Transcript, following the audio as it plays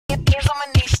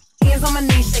my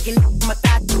knees shaking, my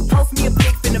thighs. Post me a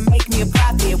pic, finna make me a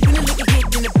profit. When the liquor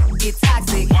hit, then the get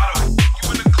toxic. You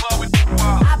in the club with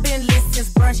I've been lit since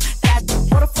brunch. Got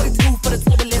order 42 for the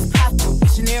table, let's pop.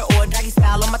 Missionary or doggy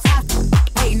style on my top.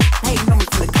 Hey, know me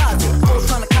from the closet. Hoes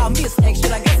trying to call me a snake,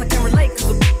 shit, I guess I can relate.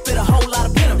 Cause a fit a whole lot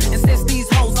of venom. And since these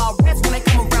hoes all rats, when they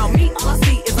come around me, all I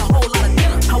see is a whole lot of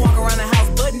denim. I walk around the house,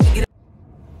 but nigga.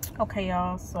 Okay,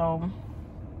 y'all, so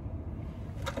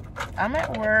I'm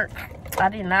at work. I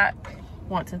did not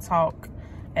want to talk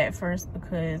at first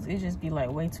because it just be like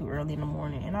way too early in the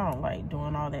morning and I don't like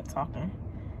doing all that talking.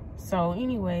 So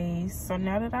anyways, so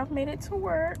now that I've made it to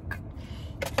work,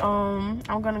 I'm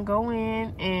gonna go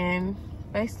in and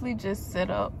basically just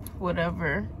set up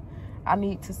whatever I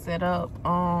need to set up.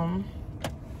 I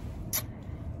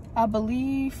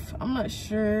believe, I'm not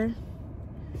sure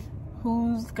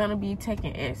who's gonna be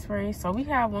taking x-rays. So we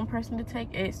have one person to take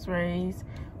x-rays.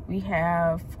 We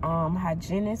have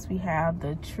hygienists, we have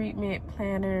the treatment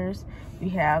planners, we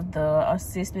have the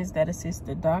assistants that assist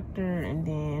the doctor, and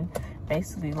then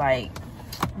basically like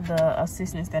the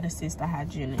assistants that assist the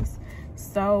hygienist.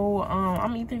 So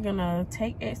I'm either gonna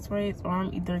take x-rays or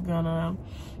I'm either gonna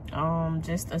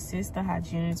just assist the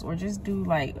hygienist or just do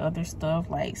like other stuff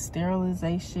like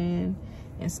sterilization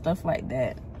and stuff like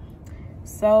that.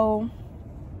 So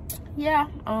yeah,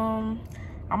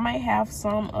 I might have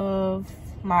some of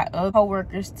my other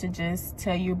co-workers to just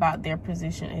tell you about their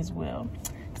position as well.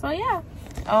 So yeah,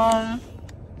 I'm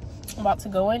about to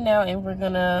go in now and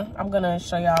I'm gonna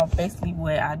show y'all basically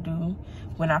what I do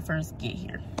when I first get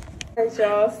here. Alright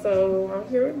y'all, so I'm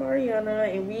here with Mariana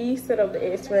and we set up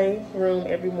the x-ray room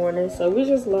every morning. So we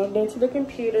just logged into the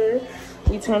computer,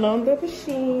 we turn on the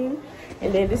machine,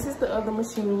 and then this is the other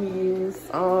machine we use.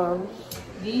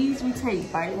 These we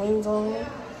take bite wings on,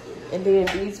 and then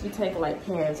these we take like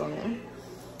pans on.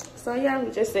 So yeah, we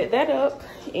just set that up,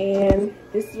 and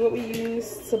this is what we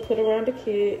use to put around the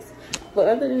kids. But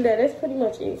other than that, that's pretty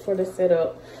much it for the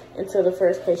setup until the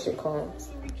first patient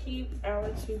comes. We keep our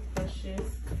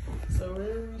toothbrushes, so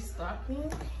we're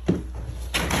restocking. So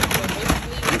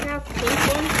basically, we have pink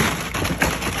ones.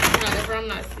 However, I'm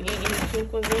not seeing any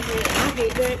pink ones in here, and I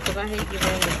hate that because I hate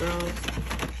giving the girls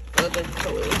other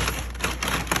toys.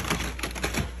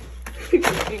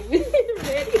 Ready?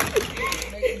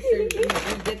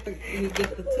 You get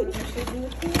the toothbrushes in the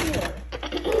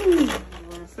can.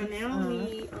 So now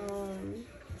we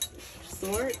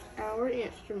sort our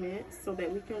instruments so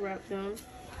that we can wrap them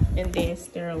and then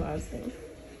sterilize them.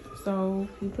 So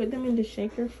we put them in the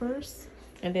shaker first,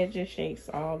 and that just shakes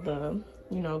all the,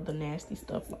 you know, the nasty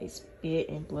stuff like spit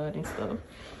and blood and stuff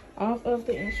off of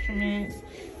the instruments.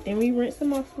 Then we rinse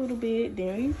them off a little bit,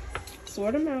 then we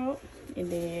sort them out, and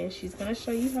then she's gonna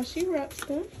show you how she wraps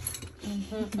them.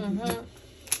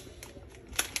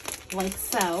 Like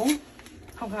so.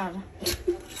 Oh god.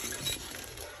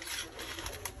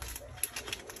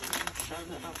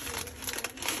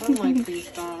 I like these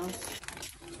dolls.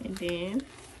 And then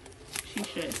she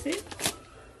shuts it,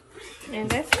 and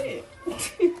that's it.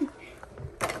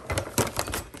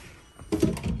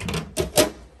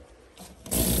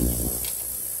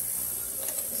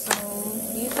 So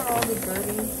these are all the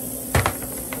dirty,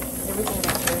 everything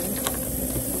that's dirty.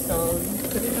 So you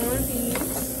put it on these.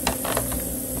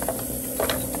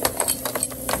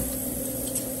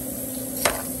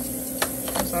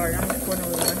 I'm sorry, I'm recording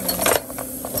with my hand.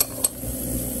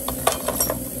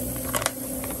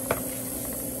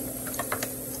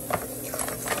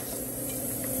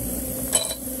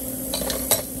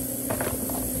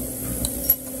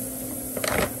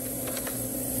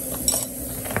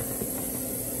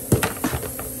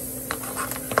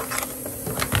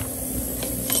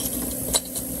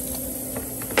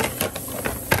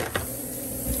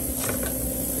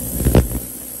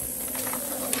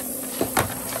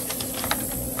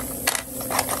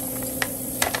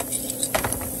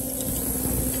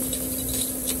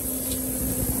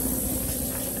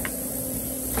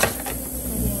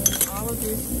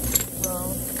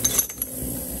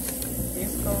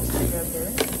 This goes together.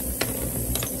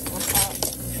 It's on top.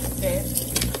 There.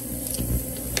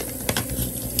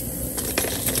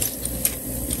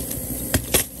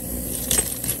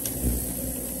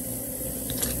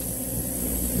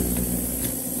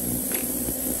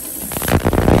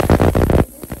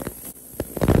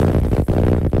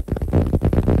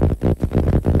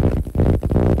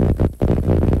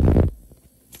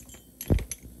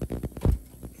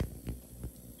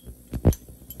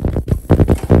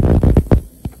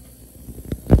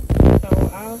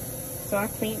 So I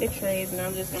cleaned the trays and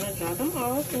I'm just gonna dry them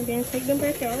off and then take them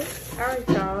back out. All right,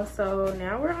 y'all, so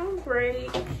now we're on break.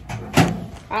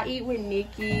 I eat with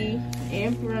Nikki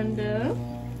and Brenda.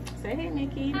 Say hey,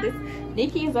 Nikki.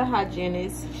 Nikki is a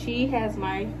hygienist. She has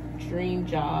my dream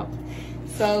job.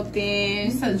 So then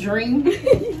It's a dream.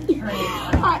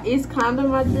 it's kind of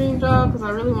my dream job because I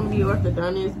really want to be an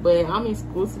orthodontist, but I'm in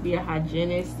school to be a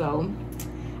hygienist, so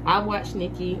I watch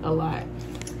Nikki a lot.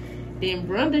 Then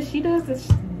Brenda,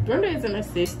 Brenda is an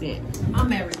assistant.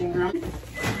 I'm everything, girl.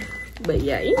 But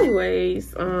yeah,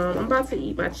 anyways, I'm about to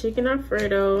eat my chicken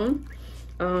Alfredo.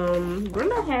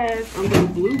 Brenda has a little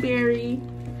blueberry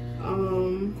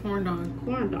Corn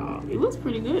dog. It looks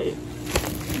pretty good.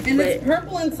 And it's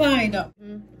purple inside. Get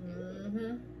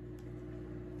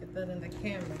that in the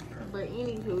camera. But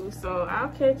anywho, so I'll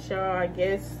catch y'all, I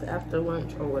guess, after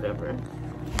lunch or whatever.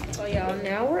 So y'all,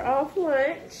 now we're off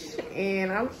lunch,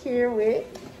 and I'm here with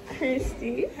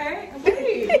Christy. Hey,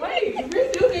 wait, you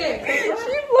do that.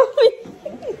 She blew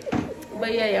me.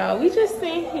 But yeah, y'all, we just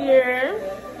sit here.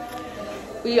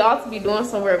 We ought to be doing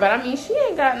some work, but I mean, she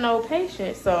ain't got no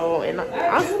patience, so, and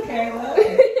I'm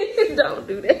don't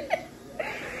do that.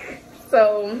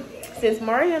 So, since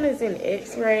Mariana's in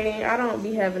X-ray, I don't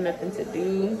be having nothing to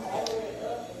do.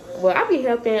 Well, I be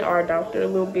helping our doctor a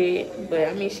little bit, but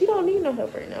I mean, she don't need no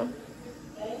help right now.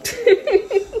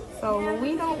 So when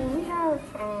we have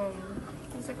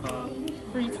what's it called,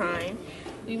 free time,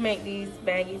 we make these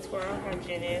baggies for our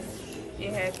hygienist.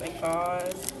 It has a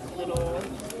gauze little,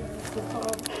 what's it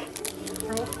called,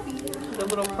 the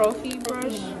little Profi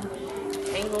brush,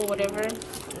 angle, whatever,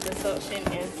 the suction,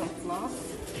 and some floss.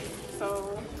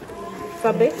 So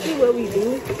basically what we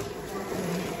do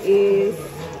is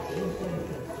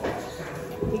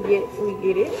we get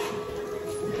it,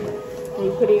 and we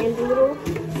put it in the little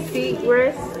seat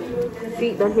rest,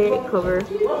 the head cover,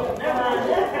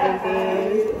 and then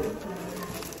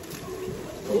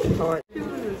this part,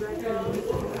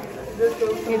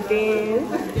 and then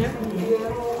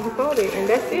you fold it, and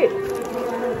that's it.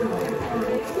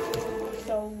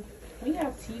 So we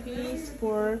have TVs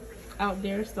for out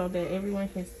there so that everyone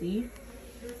can see.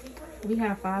 We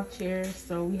have 5 chairs,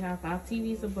 so we have 5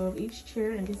 TVs above each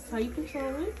chair, and this is how you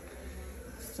control it.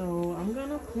 So I'm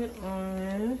gonna put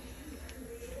on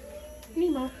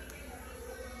Nemo.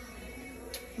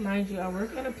 Mind you, I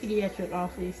work at a pediatric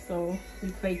office, so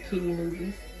we play kiddie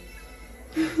movies.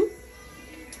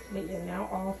 But yeah, now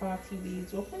all 5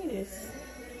 TVs will play this.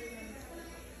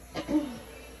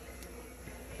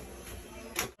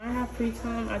 I have free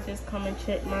time, I just come and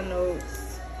check my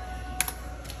notes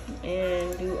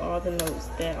and do all the notes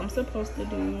that I'm supposed to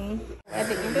do. At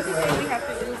the end of the day, we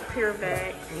have to do pure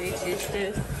back, which is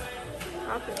just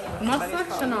My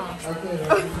suction off.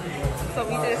 so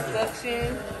we just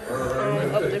suction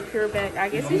up the pure back. I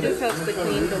guess it just helps to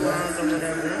clean the lines or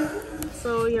whatever.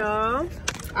 So y'all,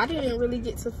 I didn't really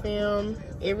get to film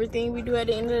everything we do at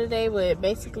the end of the day, but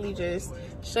basically just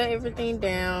shut everything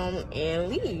down and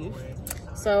leave.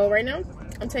 So right now,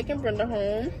 I'm taking Brenda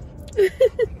home.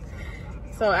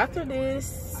 So after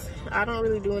this, I don't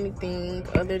really do anything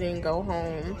other than go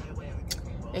home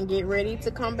and get ready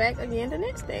to come back again the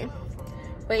next day.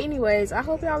 But anyways, I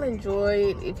hope y'all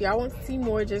enjoyed. If y'all want to see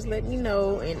more, just let me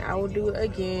know and I will do it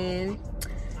again.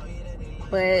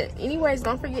 But anyways,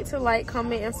 don't forget to like,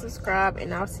 comment, and subscribe,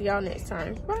 and I'll see y'all next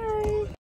time. Bye.